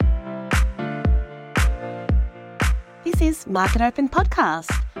This is MarketOpen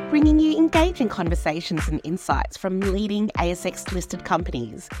Podcast, bringing you engaging conversations and insights from leading ASX-listed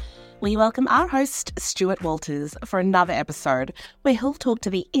companies. We welcome our host, Stuart Walters, for another episode where he'll talk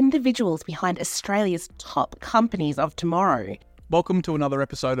to the individuals behind Australia's top companies of tomorrow. Welcome to another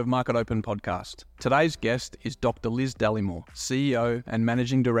episode of MarketOpen Podcast. Today's guest is Dr Liz Dallimore, CEO and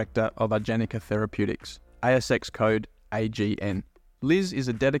Managing Director of Argenica Therapeutics, ASX code AGN. Liz is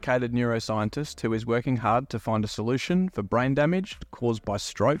a dedicated neuroscientist who is working hard to find a solution for brain damage caused by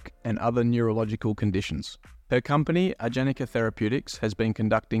stroke and other neurological conditions. Her company, Argenica Therapeutics, has been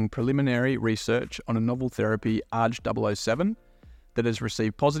conducting preliminary research on a novel therapy, ARG007, that has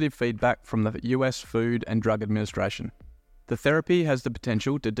received positive feedback from the US Food and Drug Administration. The therapy has the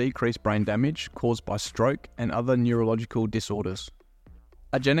potential to decrease brain damage caused by stroke and other neurological disorders.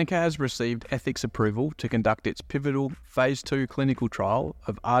 Argenica has received ethics approval to conduct its pivotal Phase 2 clinical trial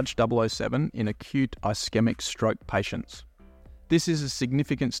of ARG007 in acute ischemic stroke patients. This is a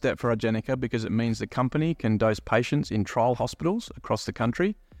significant step for Argenica because it means the company can dose patients in trial hospitals across the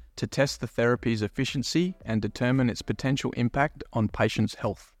country to test the therapy's efficiency and determine its potential impact on patients'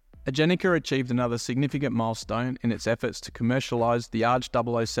 health. Argenica achieved another significant milestone in its efforts to commercialise the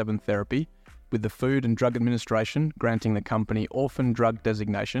ARG007 therapy, with the Food and Drug Administration granting the company orphan drug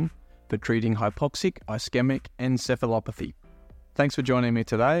designation for treating hypoxic ischemic encephalopathy. Thanks for joining me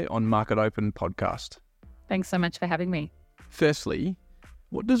today on MarketOpen Podcast. Thanks so much for having me. Firstly,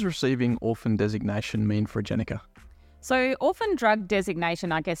 what does receiving orphan designation mean for Argenica? So orphan drug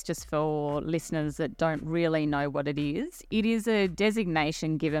designation, I guess just for listeners that don't really know what it is a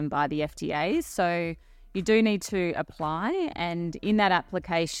designation given by the FDA. So you do need to apply, and in that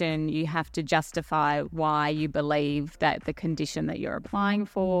application, you have to justify why you believe that the condition that you're applying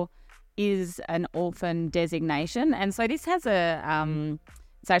for is an orphan designation. And so this has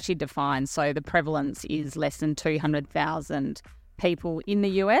it's actually defined. So the prevalence is less than 200,000 people in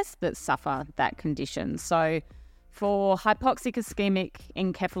the US that suffer that condition. So for hypoxic ischemic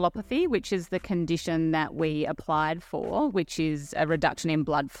encephalopathy, which is the condition that we applied for, which is a reduction in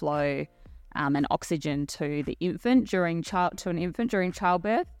blood flow and oxygen to the infant during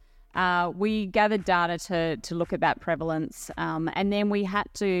childbirth. We gathered data to look at that prevalence, and then we had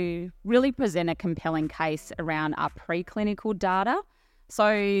to really present a compelling case around our preclinical data.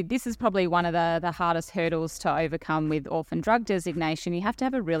 So this is probably one of the hardest hurdles to overcome with orphan drug designation. You have to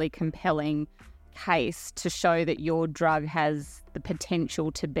have a really compelling case to show that your drug has the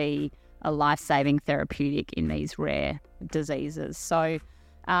potential to be a life-saving therapeutic in these rare diseases. So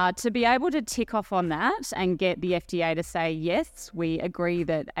to be able to tick off on that and get the FDA to say, yes, we agree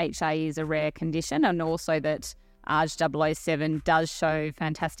that HIE is a rare condition, and also that ARG007 does show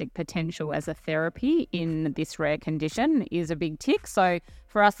fantastic potential as a therapy in this rare condition is a big tick. So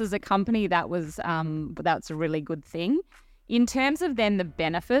for us as a company, that's a really good thing. In terms of then the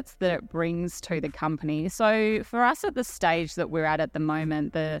benefits that it brings to the company, so for us at the stage that we're at the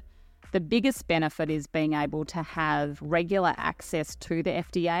moment, the biggest benefit is being able to have regular access to the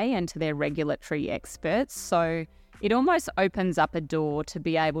FDA and to their regulatory experts. So it almost opens up a door to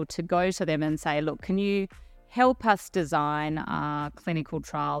be able to go to them and say, look, can you help us design a clinical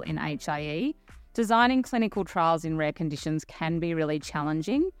trial in HIE? Designing clinical trials in rare conditions can be really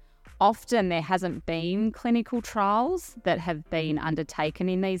challenging. Often there hasn't been clinical trials that have been undertaken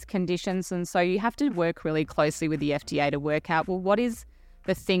in these conditions. And so you have to work really closely with the FDA to work out, well, what is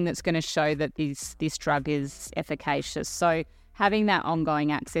the thing that's going to show that this drug is efficacious? So having that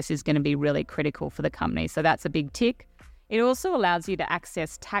ongoing access is going to be really critical for the company. So that's a big tick. It also allows you to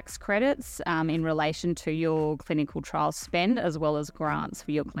access tax credits in relation to your clinical trial spend, as well as grants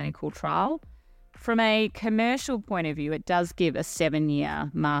for your clinical trial. From a commercial point of view, it does give a 7-year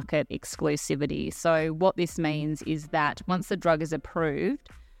market exclusivity. So what this means is that once the drug is approved,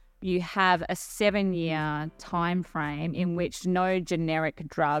 you have a 7-year time frame in which no generic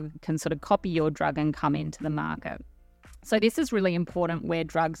drug can sort of copy your drug and come into the market. So this is really important where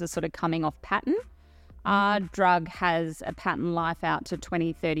drugs are sort of coming off patent. Our drug has a patent life out to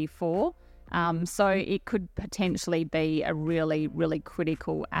 2034. So it could potentially be a really, really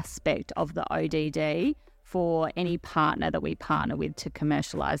critical aspect of the ODD for any partner that we partner with to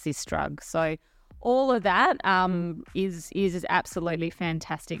commercialise this drug. So all of that is absolutely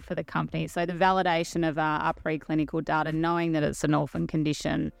fantastic for the company. So the validation of our preclinical data, knowing that it's an orphan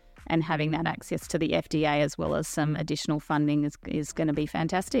condition and having that access to the FDA as well as some additional funding is going to be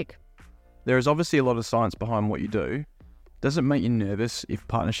fantastic. There is obviously a lot of science behind what you do. Does it make you nervous if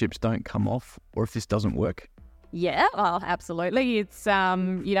partnerships don't come off or if this doesn't work? Yeah, well, absolutely. It's,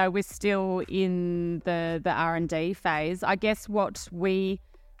 we're still in the R&D phase. I guess what we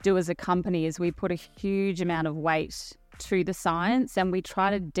do as a company is we put a huge amount of weight to the science, and we try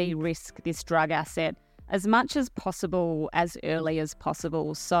to de-risk this drug asset as much as possible, as early as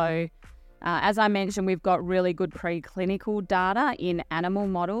possible. So as I mentioned, we've got really good preclinical data in animal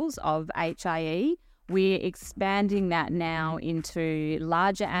models of HIE. We're expanding that now into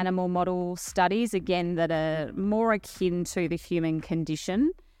larger animal model studies, again, that are more akin to the human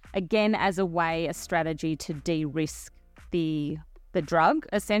condition, again, as a strategy to de-risk the drug,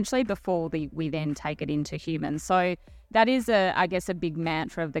 essentially, before we then take it into humans. So that is, I guess, a big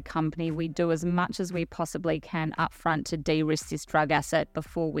mantra of the company. We do as much as we possibly can upfront to de-risk this drug asset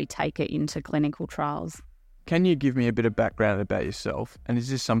before we take it into clinical trials. Can you give me a bit of background about yourself? And is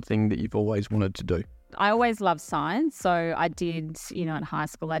this something that you've always wanted to do? I always loved science. So I did, in high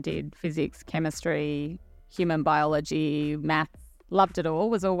school, I did physics, chemistry, human biology, maths, loved it all,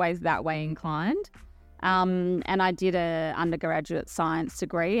 was always that way inclined. And I did an undergraduate science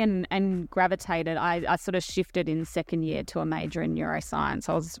degree and gravitated. I sort of shifted in second year to a major in neuroscience.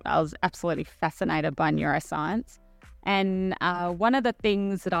 I was absolutely fascinated by neuroscience. And one of the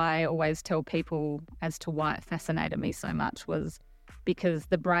things that I always tell people as to why it fascinated me so much was because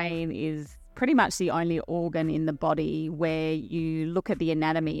the brain is pretty much the only organ in the body where you look at the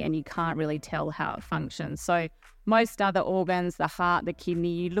anatomy and you can't really tell how it functions. So most other organs, the heart, the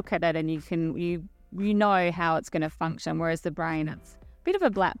kidney, you look at it and you know how it's going to function, whereas the brain, it's a bit of a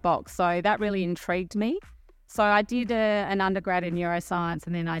black box. So that really intrigued me. So I did an undergrad in neuroscience,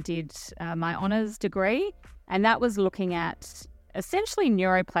 and then I did my honours degree, and that was looking at essentially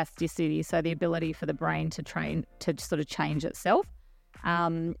neuroplasticity, so the ability for the brain to sort of change itself.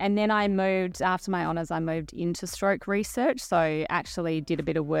 And then I moved, after my honours, I moved into stroke research. So actually did a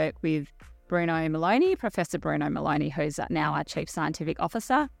bit of work with Bruno Maloney, Professor Bruno Maloney, who's now our Chief Scientific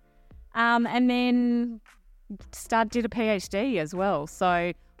Officer. And then did a PhD as well.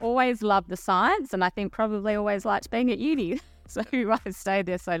 So always loved the science, and I think probably always liked being at uni. So I stayed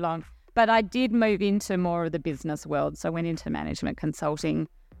there so long. But I did move into more of the business world. So I went into management consulting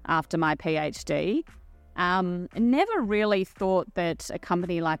after my PhD. Never really thought that a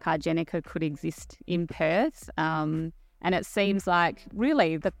company like Argenica could exist in Perth. And it seems like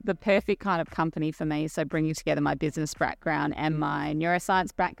really the perfect kind of company for me. So bringing together my business background and my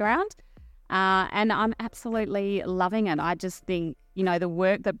neuroscience background. And I'm absolutely loving it. I just think, the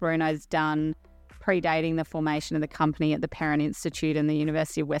work that Bruno's done predating the formation of the company at the Perron Institute and the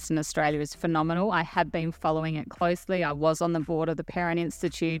University of Western Australia is phenomenal. I have been following it closely. I was on the board of the Perron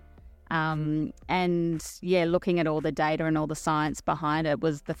Institute. Looking at all the data and all the science behind it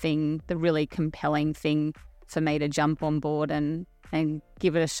was the really compelling thing for me to jump on board and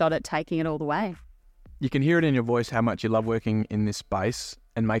give it a shot at taking it all the way. You can hear it in your voice how much you love working in this space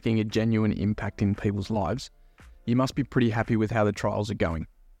and making a genuine impact in people's lives. You must be pretty happy with how the trials are going.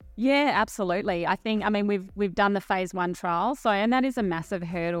 Yeah, absolutely. We've done the phase 1 trial, and that is a massive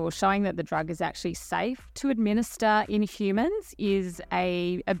hurdle. Showing that the drug is actually safe to administer in humans is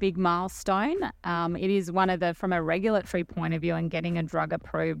a big milestone. It is one of from a regulatory point of view, and getting a drug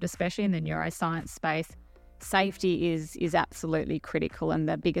approved, especially in the neuroscience space, safety is absolutely critical and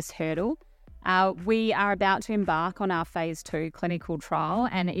the biggest hurdle. We are about to embark on our phase 2 clinical trial,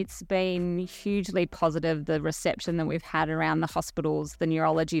 and it's been hugely positive, the reception that we've had around the hospitals, the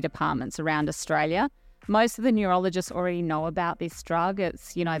neurology departments around Australia. Most of the neurologists already know about this drug.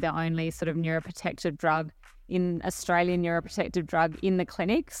 It's, the only sort of neuroprotective drug in Australian neuroprotective drug in the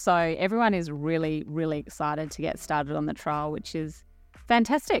clinic. So everyone is really, really excited to get started on the trial, which is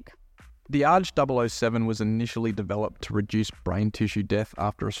fantastic. The ARG-007 was initially developed to reduce brain tissue death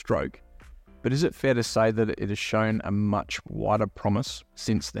after a stroke. But is it fair to say that it has shown a much wider promise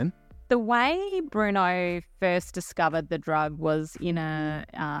since then? The way Bruno first discovered the drug was in a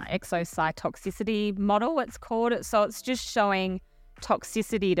exocytotoxicity model, it's called. So it's just showing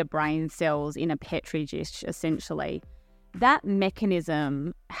toxicity to brain cells in a petri dish, essentially. That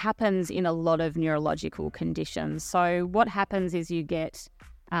mechanism happens in a lot of neurological conditions. So what happens is you get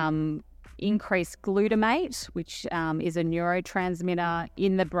increased glutamate, which is a neurotransmitter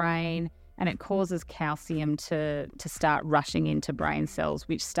in the brain, and it causes calcium to start rushing into brain cells,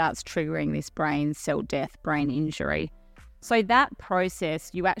 which starts triggering this brain cell death, brain injury. So that process,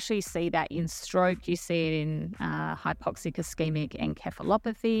 you actually see that in stroke, you see it in hypoxic ischemic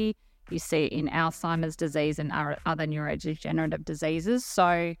encephalopathy, you see it in Alzheimer's disease and other neurodegenerative diseases.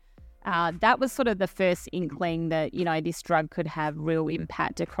 So that was sort of the first inkling that, this drug could have real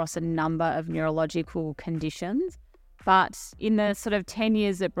impact across a number of neurological conditions. But in the sort of 10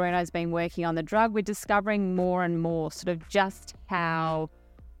 years that Bruno's been working on the drug, we're discovering more and more sort of just how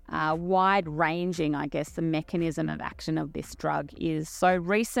wide-ranging, I guess, the mechanism of action of this drug is. So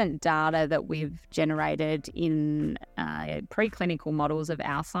recent data that we've generated in preclinical models of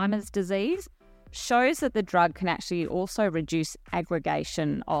Alzheimer's disease shows that the drug can actually also reduce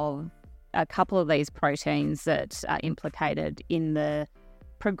aggregation of a couple of these proteins that are implicated in the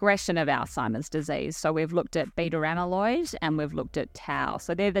progression of Alzheimer's disease. So we've looked at beta amyloid and we've looked at tau.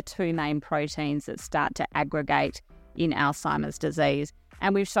 So they're the two main proteins that start to aggregate in Alzheimer's disease.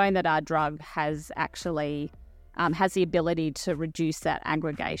 And we've shown that our drug has actually has the ability to reduce that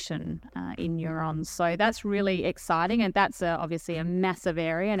aggregation in neurons. So that's really exciting, and that's obviously a massive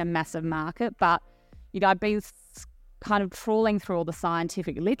area and a massive market. But I've been kind of trawling through all the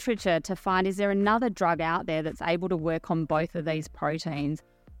scientific literature to find, is there another drug out there that's able to work on both of these proteins?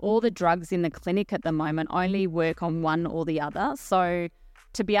 All the drugs in the clinic at the moment only work on one or the other. So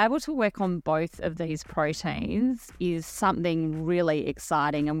to be able to work on both of these proteins is something really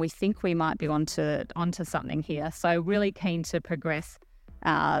exciting, and we think we might be onto something here. So really keen to progress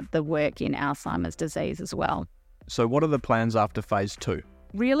the work in Alzheimer's disease as well. So what are the plans after phase 2?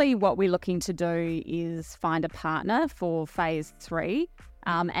 Really what we're looking to do is find a partner for phase 3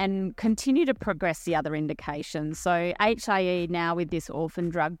 and continue to progress the other indications. So HIE now with this orphan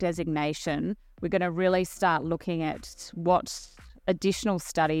drug designation, we're going to really start looking at what additional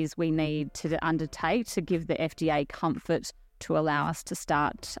studies we need to undertake to give the FDA comfort to allow us to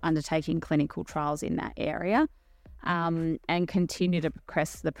start undertaking clinical trials in that area, and continue to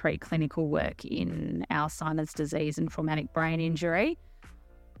progress the preclinical work in Alzheimer's disease and traumatic brain injury.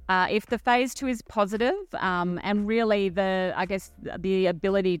 If the phase 2 is positive, and really the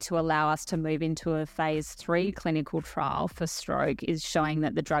ability to allow us to move into a phase 3 clinical trial for stroke is showing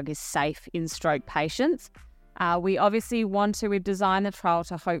that the drug is safe in stroke patients. We obviously we've designed the trial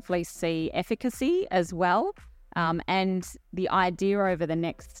to hopefully see efficacy as well. And the idea over the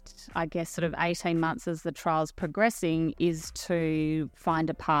next, 18 months as the trial's progressing is to find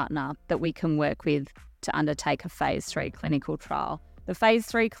a partner that we can work with to undertake a phase 3 clinical trial. The phase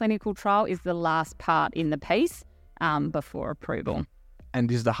 3 clinical trial is the last part in the piece before approval.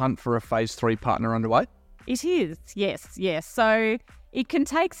 And is the hunt for a phase 3 partner underway? It is, yes. So it can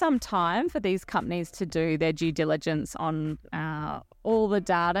take some time for these companies to do their due diligence on all the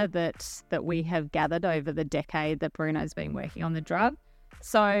data that we have gathered over the decade that Bruno's been working on the drug.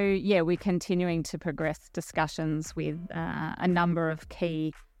 So, we're continuing to progress discussions with a number of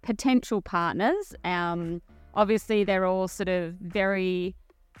key potential partners. Obviously, they're all sort of very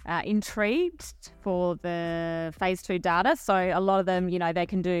intrigued for the phase 2 data. So a lot of them, they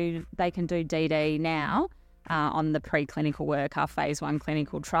can do DD now on the preclinical work, our phase 1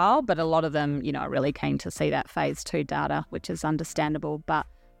 clinical trial. But a lot of them, are really keen to see that phase 2 data, which is understandable. But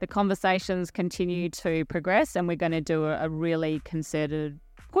the conversations continue to progress, and we're going to do a really concerted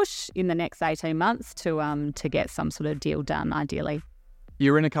push in the next 18 months to get some sort of deal done, ideally.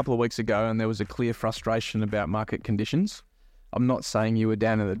 You were in a couple of weeks ago and there was a clear frustration about market conditions. I'm not saying you were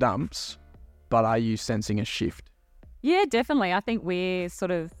down in the dumps, but are you sensing a shift? Yeah, definitely. I think we're sort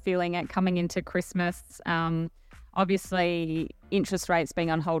of feeling it coming into Christmas. Obviously, interest rates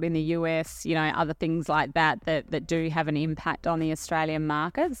being on hold in the US, other things like that do have an impact on the Australian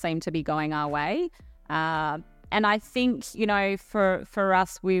market seem to be going our way. And I think, for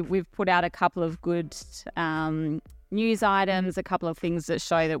us, we've put out a couple of good news items, a couple of things that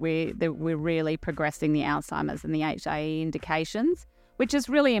show that we're really progressing the Alzheimer's and the HIE indications, which is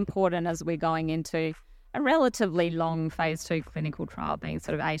really important as we're going into a relatively long phase 2 clinical trial, being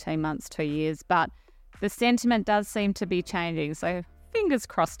sort of 18 months, 2 years. But the sentiment does seem to be changing. So fingers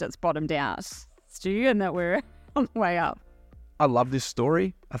crossed it's bottomed out, Stu, and that we're on the way up. I love this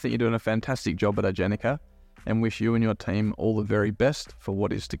story. I think you're doing a fantastic job at Argenica, and wish you and your team all the very best for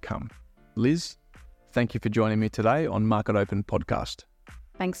what is to come. Liz, thank you for joining me today on MarketOpen Podcast.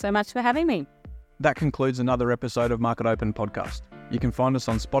 Thanks so much for having me. That concludes another episode of MarketOpen Podcast. You can find us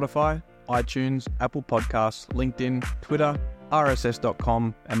on Spotify, iTunes, Apple Podcasts, LinkedIn, Twitter,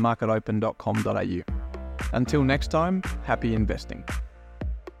 rss.com and marketopen.com.au. Until next time, happy investing.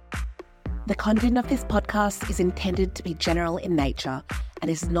 The content of this podcast is intended to be general in nature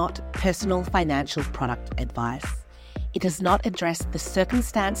and is not personal financial product advice. It does not address the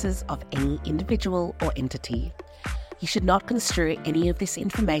circumstances of any individual or entity. You should not construe any of this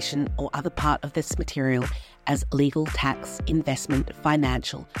information or other part of this material as legal, tax, investment,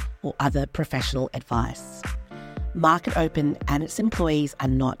 financial, or other professional advice. MarketOpen and its employees are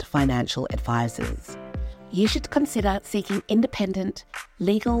not financial advisors. You should consider seeking independent,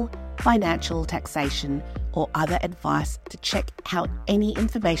 legal, financial, taxation, or other advice to check how any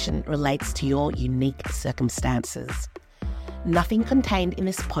information relates to your unique circumstances. Nothing contained in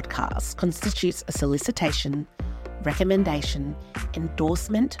this podcast constitutes a solicitation, recommendation,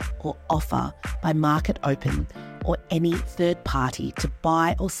 endorsement, or offer by MarketOpen or any third party to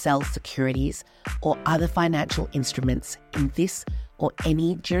buy or sell securities or other financial instruments in this or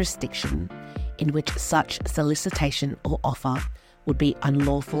any jurisdiction in which such solicitation or offer would be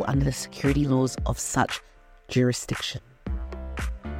unlawful under the security laws of such jurisdiction.